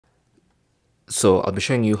So I'll be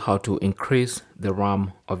showing you how to increase the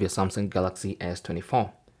RAM of your Samsung Galaxy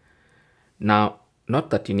S24. Now, not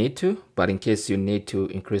that you need to, but in case you need to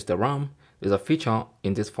increase the RAM, there's a feature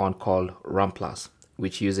in this phone called RAM Plus,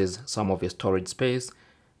 which uses some of your storage space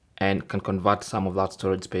and can convert some of that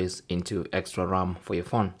storage space into extra RAM for your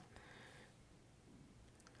phone.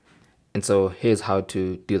 And so here's how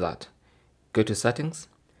to do that. Go to settings.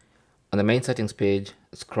 On the main settings page,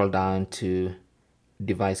 scroll down to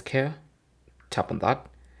device care, tap on that.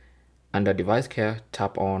 Under device care,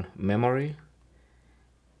 tap on memory.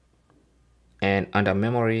 And under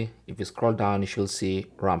memory, if you scroll down, you should see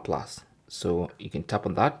RAM Plus. So you can tap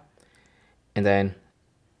on that and then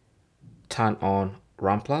turn on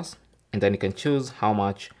RAM Plus. And then you can choose how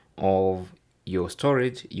much of your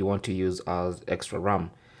storage you want to use as extra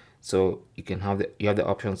RAM. So you can have the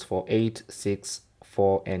options for 8, 6,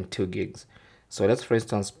 4, and 2 gigs. So let's for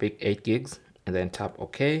instance pick 8 gigs and then tap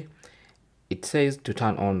OK. It says to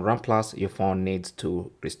turn on RAM Plus, your phone needs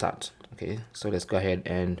to restart. Okay, so let's go ahead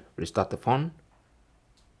and restart the phone.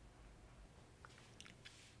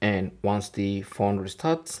 And once the phone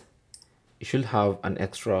restarts, you should have an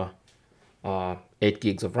extra 8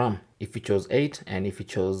 gigs of RAM if you chose 8, and if you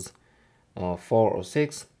chose 4 or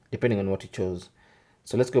 6, depending on what you chose.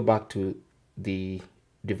 So let's go back to the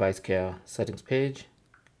device care settings page,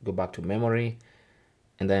 go back to memory,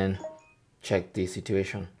 and then check the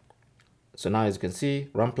situation. So now, as you can see,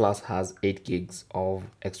 RAM Plus has 8 gigs of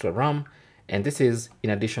extra RAM, and this is in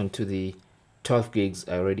addition to the 12 gigs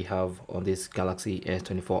I already have on this Galaxy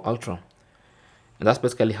S24 Ultra. And that's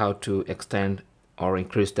basically how to extend or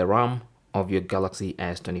increase the RAM of your Galaxy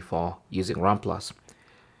S24 using RAM Plus.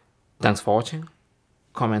 Thanks for watching.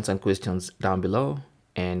 Comments and questions down below,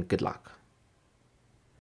 and good luck.